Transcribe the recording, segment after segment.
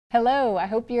Hello, I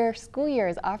hope your school year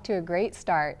is off to a great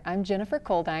start. I'm Jenifer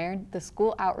Coldiron, the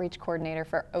School Outreach Coordinator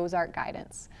for Ozark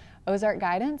Guidance. Ozark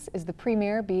Guidance is the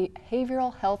premier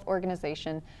behavioral health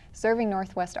organization serving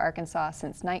Northwest Arkansas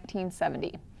since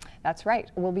 1970. That's right,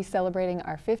 we'll be celebrating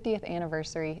our 50th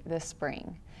anniversary this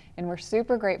spring. And we're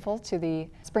super grateful to the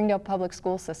Springdale Public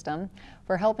School System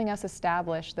for helping us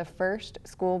establish the first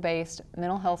school-based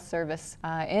mental health service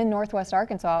in Northwest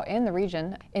Arkansas in the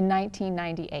region in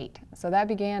 1998. So that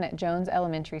began at Jones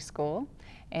Elementary School,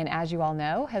 and as you all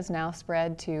know, has now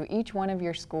spread to each one of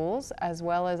your schools as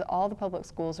well as all the public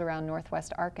schools around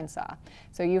Northwest Arkansas.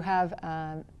 So you have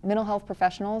mental health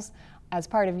professionals as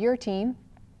part of your team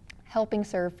helping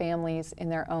serve families in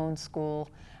their own schools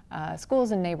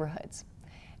and neighborhoods.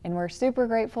 And we're super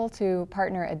grateful to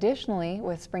partner additionally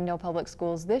with Springdale Public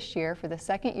Schools this year for the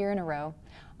second year in a row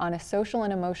on a social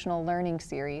and emotional learning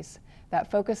series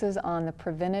that focuses on the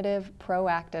preventative,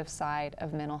 proactive side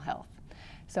of mental health.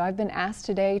 So I've been asked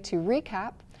today to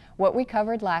recap what we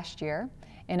covered last year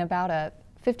in about a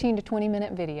 15 to 20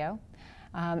 minute video,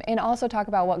 and also talk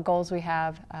about what goals we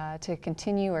have to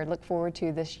continue or look forward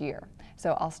to this year.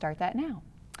 So I'll start that now.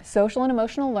 Social and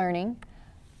emotional learning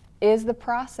is the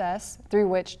process through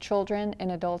which children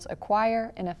and adults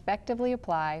acquire and effectively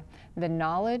apply the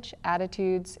knowledge,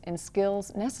 attitudes, and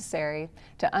skills necessary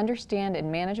to understand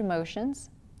and manage emotions,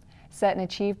 set and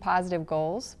achieve positive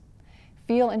goals,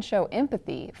 feel and show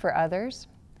empathy for others,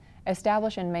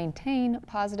 establish and maintain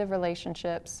positive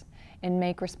relationships, and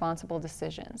make responsible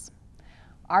decisions.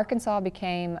 Arkansas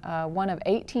became one of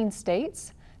 18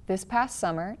 states this past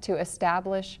summer to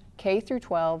establish K through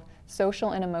 12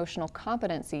 social and emotional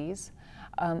competencies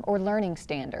or learning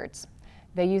standards.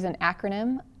 They use an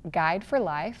acronym, Guide for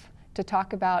Life, to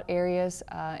talk about areas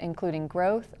including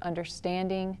growth,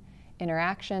 understanding,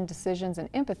 interaction, decisions, and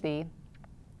empathy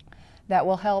that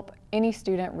will help any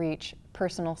student reach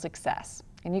personal success.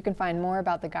 And you can find more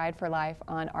about the Guide for Life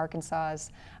on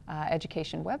Arkansas's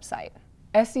education website.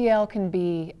 SEL can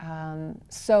be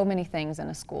so many things in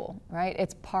a school, right?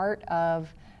 It's part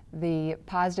of the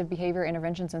Positive Behavior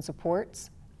Interventions and Supports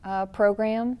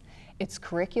program. It's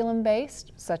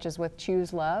curriculum-based, such as with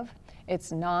Choose Love.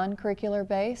 It's non-curricular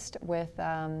based with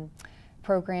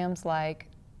programs like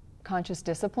Conscious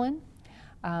Discipline,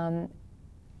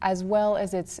 as well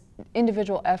as its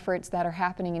individual efforts that are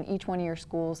happening in each one of your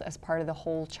schools as part of the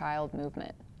Whole Child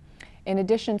movement. In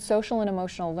addition, social and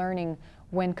emotional learning,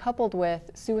 when coupled with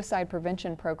suicide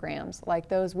prevention programs like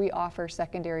those we offer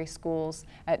secondary schools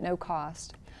at no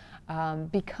cost,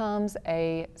 becomes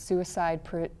a suicide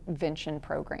prevention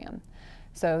program.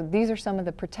 So these are some of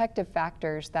the protective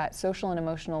factors that social and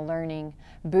emotional learning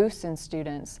boosts in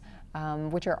students,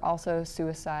 which are also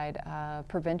suicide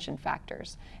prevention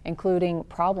factors, including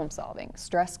problem solving,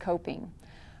 stress coping,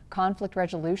 conflict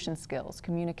resolution skills,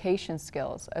 communication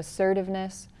skills,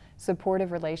 assertiveness,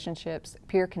 supportive relationships,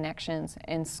 peer connections,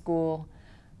 and school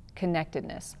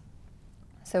connectedness.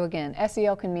 So again,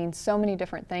 SEL can mean so many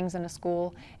different things in a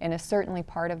school and is certainly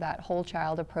part of that whole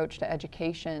child approach to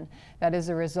education that is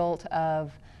a result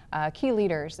of key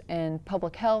leaders in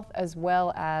public health as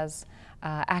well as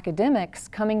academics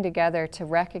coming together to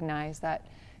recognize that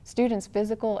students'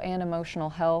 physical and emotional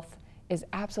health is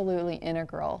absolutely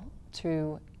integral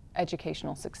to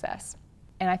educational success.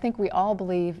 And I think we all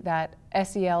believe that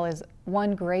SEL is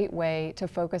one great way to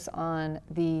focus on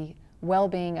the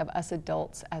well-being of us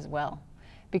adults as well.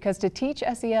 Because to teach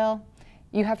SEL,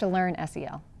 you have to learn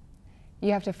SEL.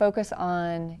 You have to focus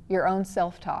on your own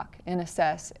self-talk and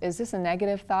assess, is this a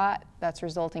negative thought that's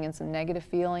resulting in some negative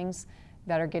feelings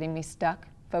that are getting me stuck,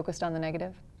 focused on the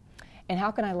negative? And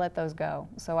how can I let those go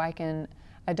so I can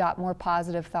adopt more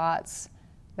positive thoughts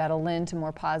that'll lend to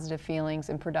more positive feelings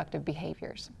and productive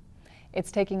behaviors? It's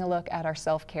taking a look at our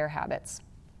self-care habits,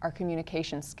 our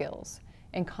communication skills,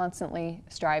 and constantly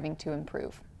striving to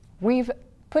improve. We've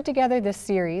put together this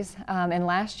series, and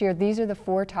last year these are the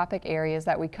 4 topic areas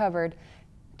that we covered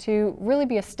to really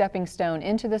be a stepping stone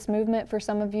into this movement for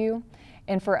some of you,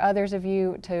 and for others of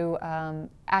you to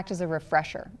act as a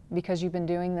refresher, because you've been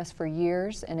doing this for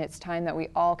years and it's time that we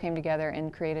all came together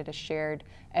and created a shared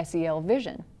SEL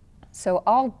vision. So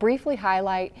I'll briefly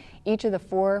highlight each of the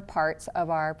 4 parts of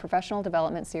our professional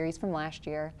development series from last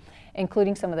year,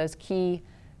 including some of those key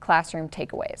classroom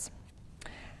takeaways.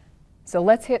 So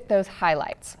let's hit those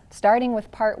highlights, starting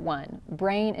with part 1,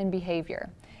 brain and behavior.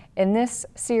 In this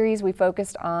series, we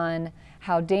focused on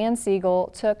how Dan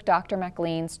Siegel took Dr.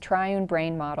 MacLean's triune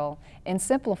brain model and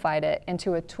simplified it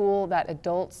into a tool that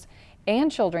adults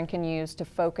and children can use to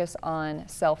focus on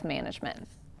self-management.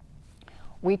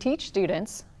 We teach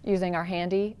students, using our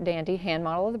handy dandy hand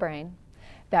model of the brain,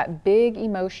 that big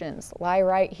emotions lie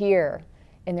right here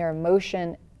in their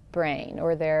emotion brain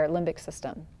or their limbic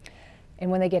system. And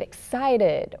when they get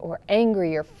excited or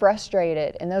angry or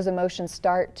frustrated and those emotions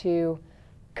start to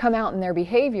come out in their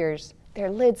behaviors, their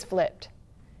lid's flipped.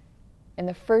 And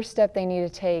the first step they need to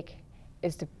take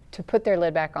is to put their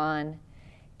lid back on,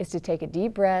 is to take a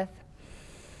deep breath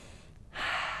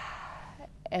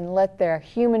and let their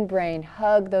human brain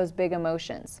hug those big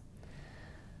emotions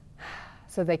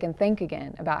so they can think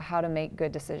again about how to make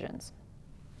good decisions.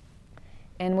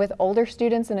 And with older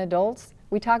students and adults,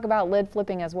 we talk about lid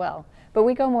flipping as well, but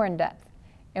we go more in depth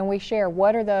and we share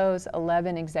what are those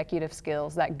 11 executive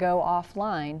skills that go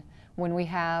offline when we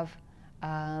have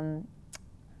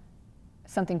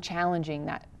something challenging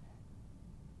that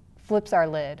flips our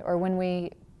lid, or when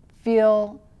we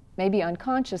feel maybe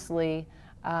unconsciously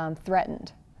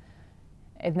threatened.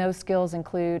 And those skills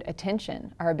include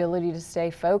attention, our ability to stay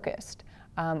focused,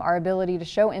 our ability to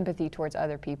show empathy towards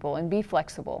other people and be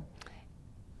flexible.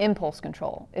 Impulse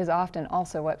control is often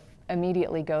also what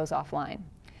immediately goes offline.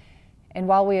 And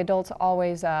while we adults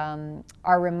always are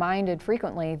reminded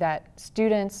frequently that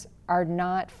students are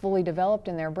not fully developed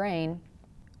in their brain,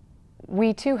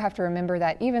 we too have to remember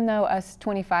that even though us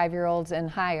 25-year-olds and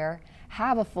higher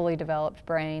have a fully developed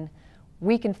brain,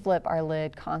 we can flip our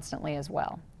lid constantly as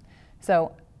well.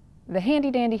 So the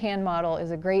handy-dandy hand model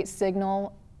is a great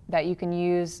signal that you can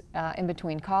use in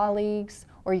between colleagues,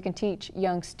 or you can teach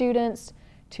young students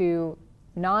to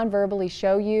non-verbally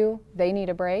show you they need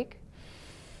a break,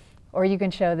 or you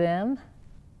can show them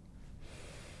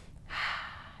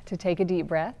to take a deep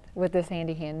breath with this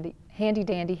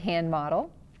handy-dandy hand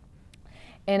model.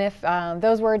 And if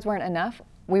those words weren't enough,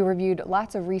 we reviewed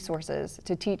lots of resources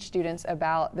to teach students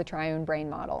about the triune brain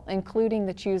model, including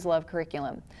the Choose Love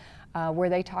curriculum, where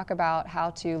they talk about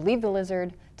how to leave the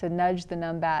lizard, to nudge the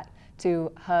numbat,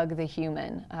 to hug the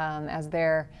human, as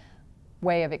their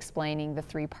way of explaining the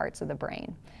 3 parts of the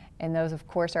brain. And those, of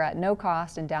course, are at no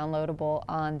cost and downloadable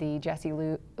on the Jesse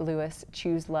Lewis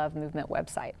Choose Love Movement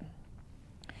website.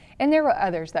 And there were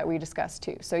others that we discussed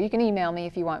too. So you can email me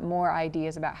if you want more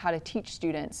ideas about how to teach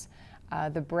students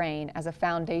the brain as a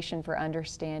foundation for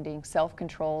understanding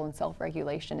self-control and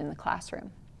self-regulation in the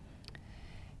classroom.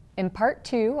 In part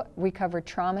 2, we covered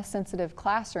trauma-sensitive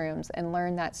classrooms and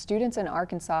learned that students in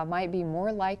Arkansas might be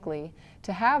more likely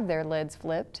to have their lids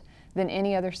flipped than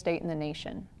any other state in the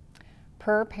nation.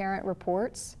 Per parent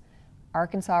reports,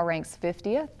 Arkansas ranks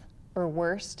 50th or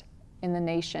worst in the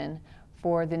nation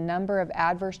for the number of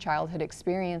adverse childhood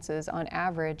experiences on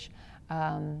average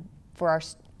for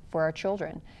our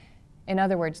children. In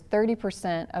other words,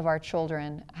 30% of our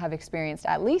children have experienced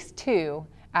at least 2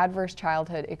 adverse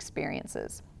childhood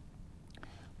experiences.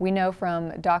 We know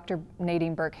from Dr.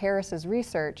 Nadine Burke-Harris's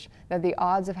research that the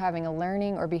odds of having a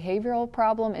learning or behavioral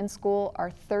problem in school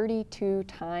are 32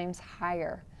 times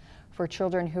higher for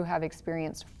children who have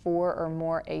experienced 4 or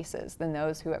more ACEs than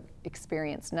those who have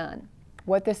experienced none.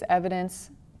 What this evidence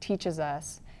teaches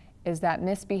us is that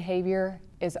misbehavior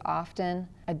is often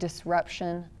a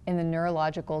disruption in the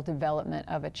neurological development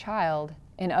of a child.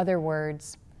 In other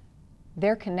words,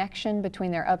 their connection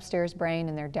between their upstairs brain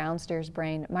and their downstairs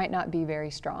brain might not be very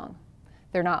strong.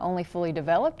 They're not only fully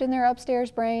developed in their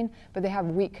upstairs brain, but they have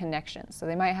weak connections. So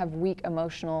they might have weak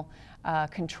emotional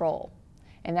control,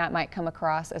 and that might come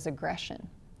across as aggression.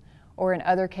 Or in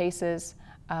other cases,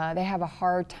 they have a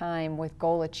hard time with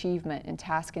goal achievement and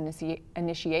task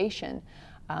initiation.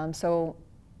 So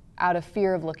out of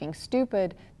fear of looking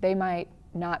stupid, they might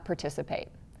not participate,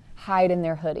 hide in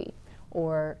their hoodie,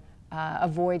 or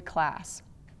avoid class.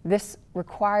 This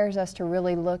requires us to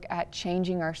really look at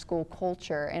changing our school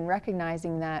culture and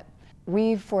recognizing that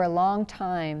we, for a long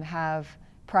time, have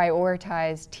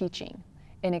prioritized teaching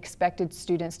and expected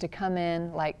students to come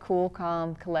in like cool,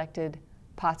 calm, collected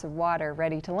pots of water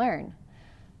ready to learn.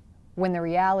 When the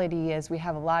reality is we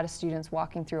have a lot of students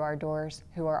walking through our doors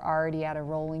who are already at a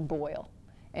rolling boil,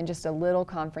 and just a little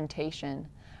confrontation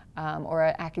or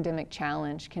an academic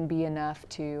challenge can be enough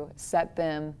to set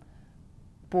them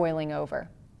boiling over.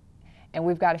 And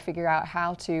we've got to figure out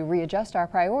how to readjust our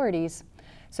priorities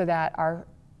so that our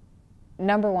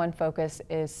number 1 focus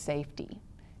is safety,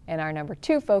 and our number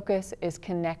 2 focus is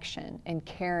connection and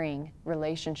caring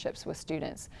relationships with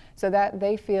students so that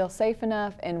they feel safe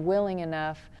enough and willing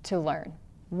enough to learn.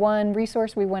 One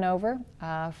resource we went over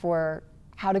for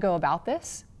how to go about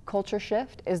this culture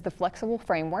shift is the Flexible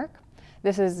Framework.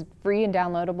 This is free and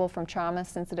downloadable from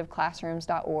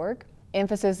traumasensitiveclassrooms.org.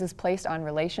 Emphasis is placed on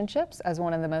relationships as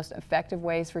one of the most effective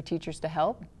ways for teachers to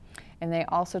help. And they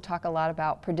also talk a lot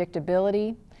about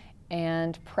predictability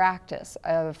and practice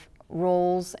of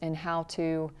roles and how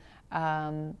to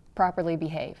properly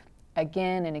behave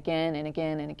again and again and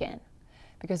again and again.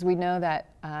 Because we know that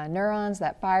neurons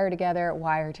that fire together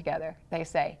wire together, they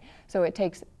say. So it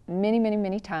takes many, many,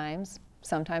 many times,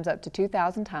 sometimes up to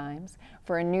 2,000 times,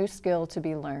 for a new skill to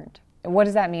be learned. And what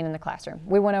does that mean in the classroom?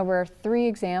 We went over 3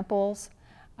 examples,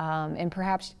 and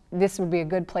perhaps this would be a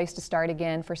good place to start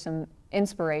again for some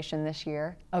inspiration this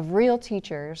year of real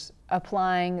teachers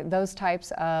applying those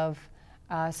types of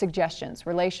suggestions,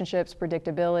 relationships,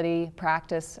 predictability,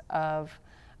 practice of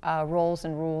roles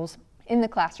and rules in the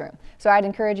classroom. So I'd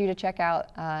encourage you to check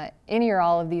out any or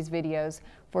all of these videos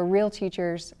for real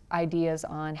teachers' ideas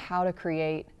on how to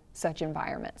create such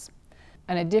environments.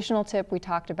 An additional tip we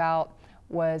talked about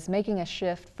was making a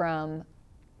shift from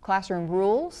classroom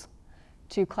rules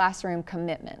to classroom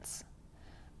commitments.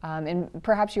 And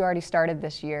perhaps you already started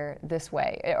this year this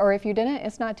way, or if you didn't,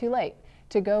 it's not too late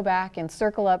to go back and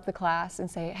circle up the class and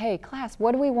say, hey class,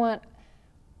 what do we want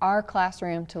our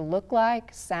classroom to look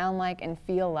like, sound like, and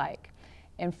feel like?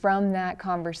 And from that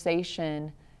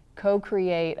conversation,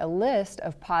 co-create a list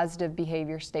of positive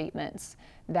behavior statements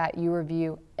that you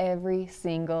review every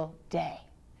single day.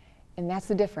 And that's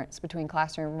the difference between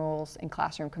classroom rules and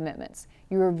classroom commitments.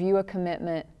 You review a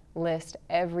commitment list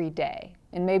every day.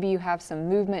 And maybe you have some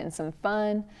movement and some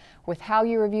fun with how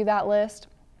you review that list,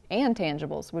 and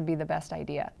tangibles would be the best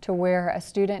idea, to where a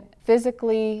student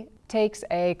physically takes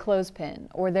a clothespin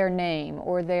or their name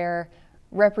or their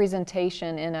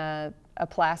representation in a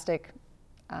plastic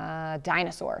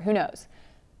dinosaur, who knows,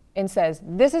 and says,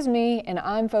 this is me and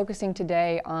I'm focusing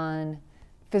today on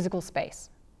physical space.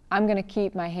 I'm going to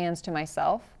keep my hands to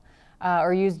myself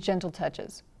or use gentle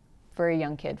touches for a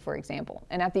young kid, for example.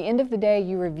 And at the end of the day,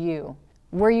 you review.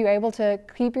 Were you able to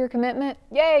keep your commitment?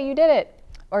 Yay, you did it.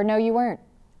 Or no, you weren't.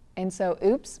 And so,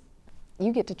 oops,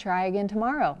 you get to try again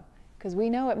tomorrow, because we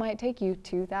know it might take you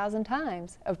 2,000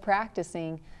 times of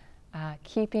practicing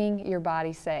keeping your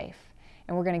body safe.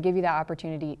 And we're going to give you that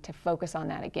opportunity to focus on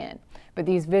that again. But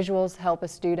these visuals help a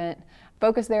student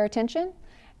focus their attention,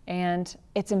 and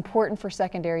it's important for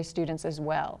secondary students as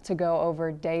well to go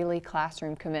over daily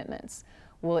classroom commitments.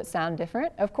 Will it sound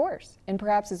different? Of course. And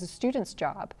perhaps it's a student's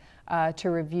job to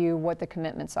review what the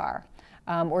commitments are,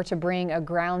 or to bring a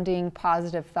grounding,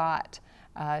 positive thought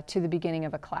to the beginning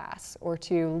of a class, or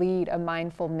to lead a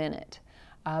mindful minute.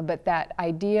 But that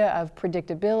idea of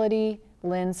predictability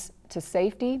lends to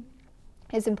safety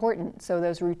is important. So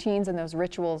those routines and those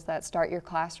rituals that start your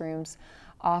classrooms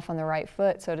off on the right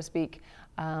foot, so to speak,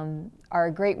 are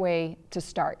a great way to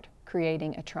start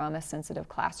creating a trauma-sensitive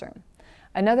classroom.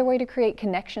 Another way to create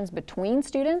connections between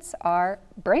students are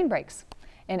brain breaks.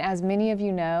 And as many of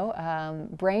you know,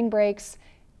 brain breaks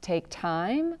take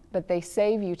time, but they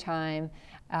save you time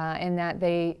in that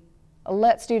they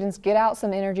let students get out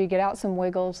some energy, get out some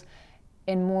wiggles,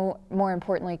 and more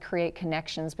importantly, create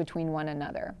connections between one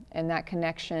another. And that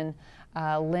connection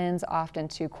lends often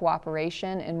to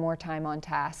cooperation and more time on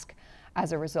task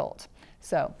as a result.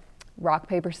 So rock,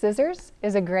 paper, scissors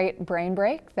is a great brain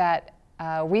break that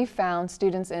we've found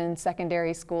students in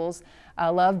secondary schools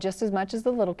love just as much as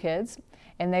the little kids,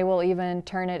 and they will even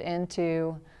turn it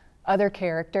into other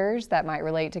characters that might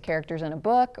relate to characters in a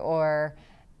book or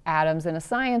atoms in a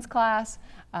science class,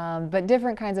 but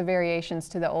different kinds of variations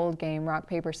to the old game, rock,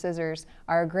 paper, scissors,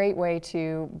 are a great way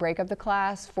to break up the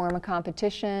class, form a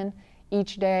competition.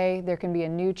 Each day there can be a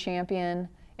new champion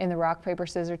in the rock, paper,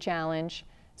 scissors challenge,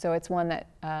 so it's one that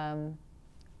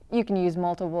you can use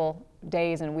multiple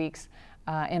days and weeks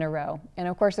in a row. And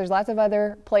of course, there's lots of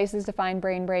other places to find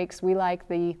brain breaks. We like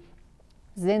the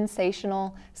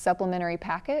Zensational supplementary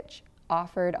package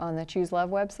offered on the Choose Love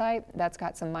website. That's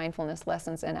got some mindfulness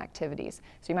lessons and activities.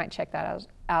 So you might check that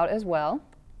out as well.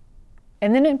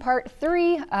 And then in part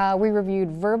 3, we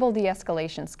reviewed verbal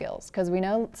de-escalation skills, because we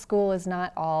know school is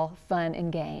not all fun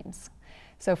and games.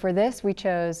 So for this, we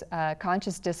chose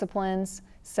Conscious Disciplines,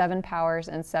 7 Powers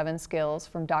and 7 Skills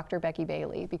from Dr. Becky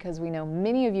Bailey, because we know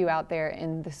many of you out there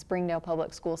in the Springdale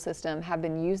public school system have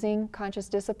been using Conscious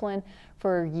Discipline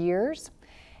for years.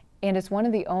 And it's one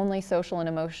of the only social and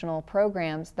emotional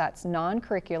programs that's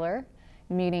non-curricular,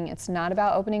 meaning it's not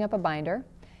about opening up a binder.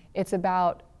 It's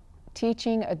about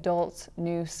teaching adults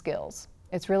new skills.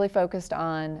 It's really focused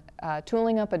on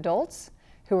tooling up adults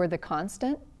who are the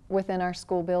constant within our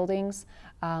school buildings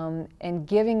and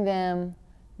giving them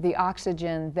the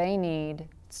oxygen they need,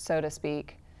 so to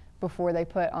speak, before they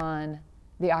put on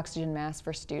the oxygen mask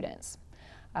for students.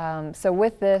 So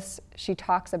with this, she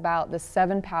talks about the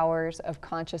 7 powers of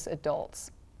conscious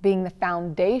adults being the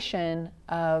foundation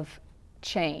of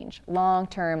change,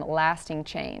 long-term, lasting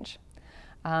change.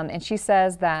 And she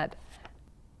says that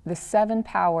the 7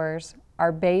 powers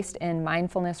are based in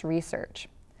mindfulness research,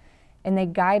 and they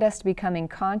guide us to becoming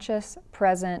conscious,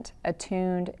 present,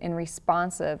 attuned, and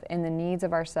responsive in the needs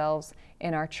of ourselves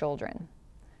and our children.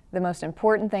 The most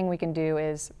important thing we can do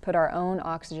is put our own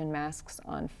oxygen masks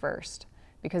on first,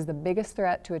 because the biggest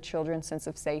threat to a children's sense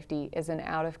of safety is an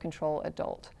out-of-control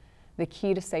adult. The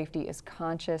key to safety is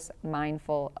conscious,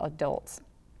 mindful adults.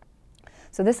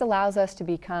 So this allows us to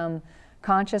become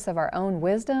conscious of our own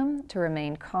wisdom, to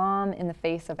remain calm in the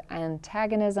face of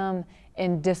antagonism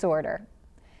and disorder.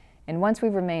 And once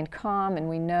we've remained calm and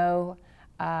we know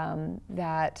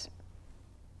that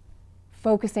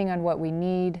focusing on what we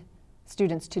need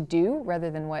students to do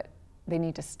rather than what they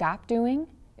need to stop doing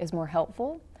is more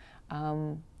helpful,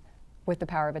 with the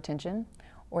power of attention,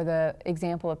 or the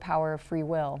example of power of free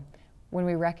will, when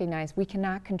we recognize we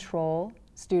cannot control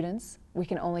students, we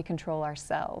can only control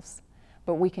ourselves.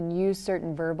 But we can use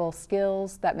certain verbal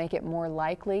skills that make it more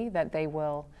likely that they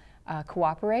will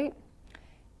cooperate.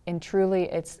 And truly,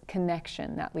 it's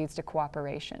connection that leads to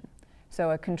cooperation. So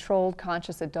a controlled,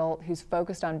 conscious adult who's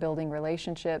focused on building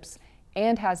relationships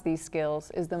and has these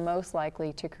skills is the most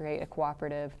likely to create a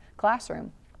cooperative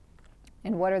classroom.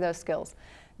 And what are those skills?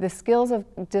 The skills of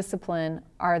discipline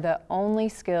are the only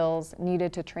skills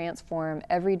needed to transform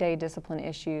everyday discipline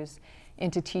issues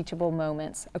into teachable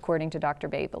moments, according to Dr.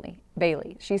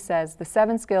 Bailey. She says the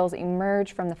 7 skills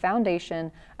emerge from the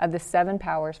foundation of the 7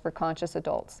 powers for conscious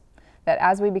adults, that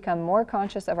as we become more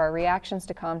conscious of our reactions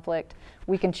to conflict,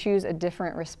 we can choose a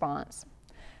different response.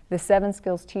 The 7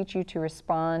 skills teach you to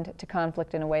respond to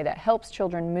conflict in a way that helps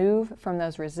children move from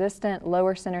those resistant,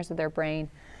 lower centers of their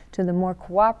brain to the more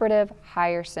cooperative,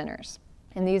 higher centers.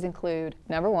 And these include,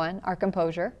 number 1, our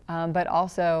composure, but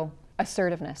also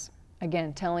assertiveness.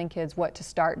 Again, telling kids what to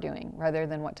start doing rather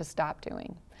than what to stop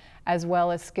doing, as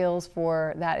well as skills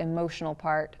for that emotional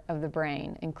part of the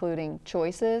brain, including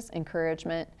choices,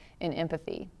 encouragement, and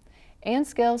empathy. And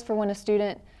skills for when a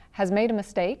student has made a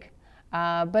mistake,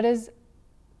 but is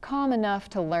calm enough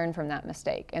to learn from that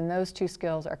mistake. And those 2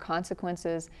 skills are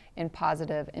consequences and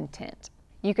positive intent.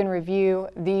 You can review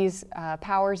these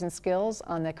powers and skills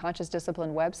on the Conscious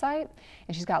Discipline website,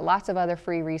 and she's got lots of other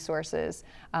free resources,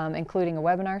 including a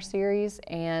webinar series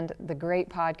and the great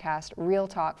podcast, Real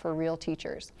Talk for Real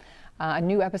Teachers. A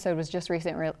new episode was just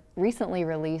recently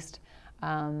released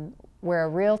where a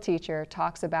real teacher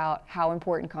talks about how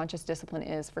important conscious discipline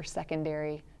is for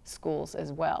secondary schools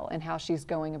as well, and how she's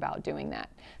going about doing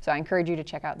that. So I encourage you to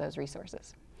check out those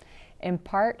resources. In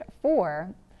part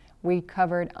 4, we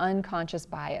covered unconscious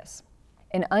bias.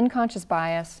 In unconscious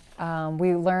bias,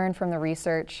 we learn from the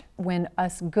research when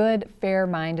us good,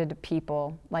 fair-minded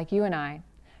people, like you and I,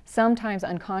 sometimes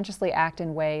unconsciously act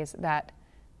in ways that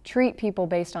treat people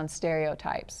based on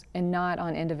stereotypes and not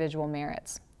on individual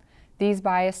merits. These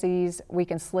biases we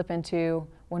can slip into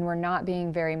when we're not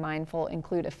being very mindful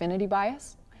include affinity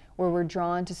bias, where we're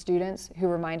drawn to students who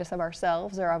remind us of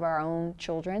ourselves or of our own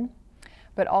children,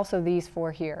 but also these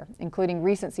 4 here, including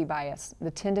recency bias, the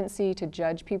tendency to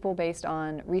judge people based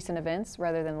on recent events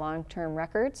rather than long-term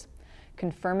records,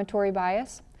 confirmatory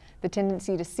bias, the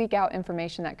tendency to seek out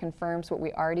information that confirms what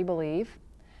we already believe,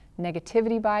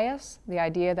 negativity bias, the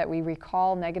idea that we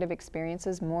recall negative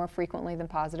experiences more frequently than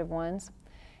positive ones,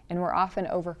 and we're often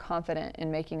overconfident in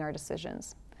making our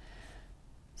decisions.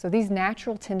 So these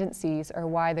natural tendencies are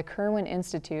why the Kirwan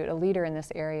Institute, a leader in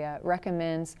this area,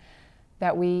 recommends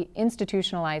that we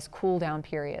institutionalize cool-down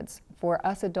periods for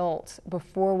us adults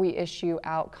before we issue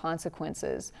out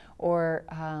consequences or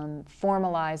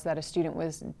formalize that a student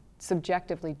was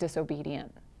subjectively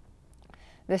disobedient.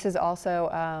 This is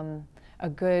also a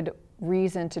good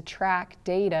reason to track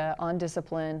data on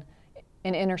discipline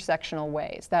in intersectional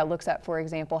ways. That looks at, for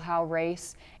example, how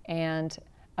race and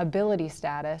ability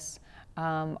status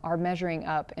are measuring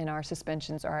up in our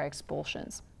suspensions or our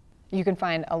expulsions. You can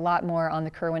find a lot more on the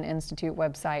Kirwan Institute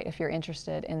website if you're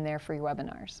interested in their free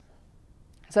webinars.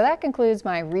 So that concludes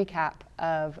my recap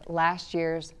of last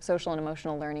year's Social and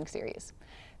Emotional Learning series.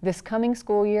 This coming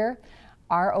school year,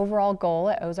 our overall goal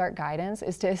at Ozark Guidance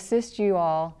is to assist you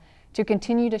all to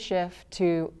continue to shift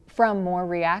from more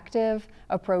reactive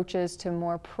approaches to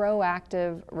more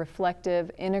proactive,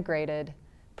 reflective, integrated,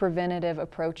 preventative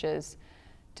approaches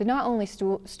to not only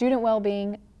student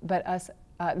well-being, but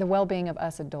the well-being of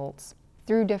us adults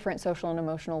through different social and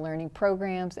emotional learning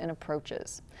programs and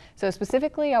approaches. So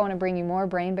specifically, I want to bring you more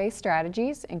brain-based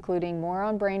strategies, including more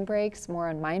on brain breaks, more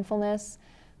on mindfulness,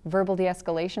 verbal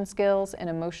de-escalation skills, and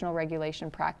emotional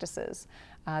regulation practices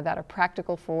that are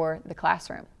practical for the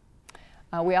classroom.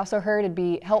 We also heard it'd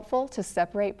be helpful to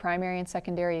separate primary and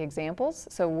secondary examples,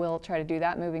 so we'll try to do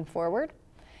that moving forward.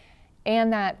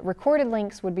 and that recorded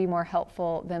links would be more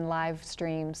helpful than live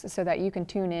streams so that you can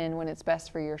tune in when it's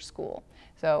best for your school.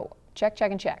 So check,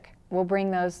 check, and check. We'll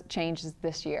bring those changes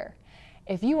this year.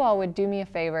 If you all would do me a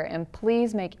favor and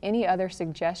please make any other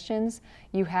suggestions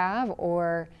you have,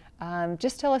 or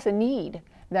just tell us a need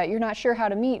that you're not sure how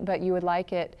to meet but you would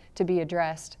like it to be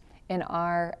addressed in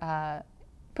our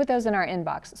put those in our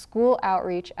inbox,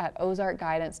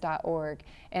 schooloutreach@ozarkguidance.org,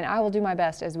 and I will do my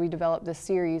best as we develop this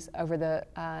series over the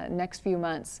next few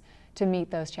months to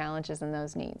meet those challenges and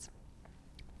those needs.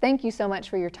 Thank you so much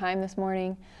for your time this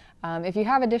morning. If you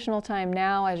have additional time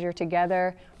now as you're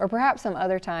together, or perhaps some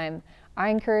other time, I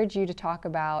encourage you to talk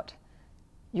about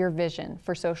your vision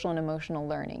for social and emotional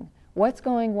learning. What's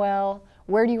going well?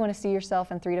 Where do you want to see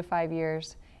yourself in 3 to 5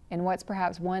 years? And what's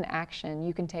perhaps one action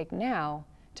you can take now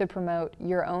to promote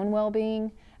your own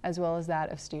well-being as well as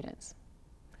that of students?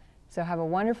 So have a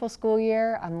wonderful school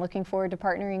year. I'm looking forward to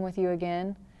partnering with you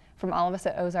again. From all of us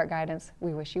at Ozark Guidance,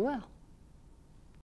 we wish you well.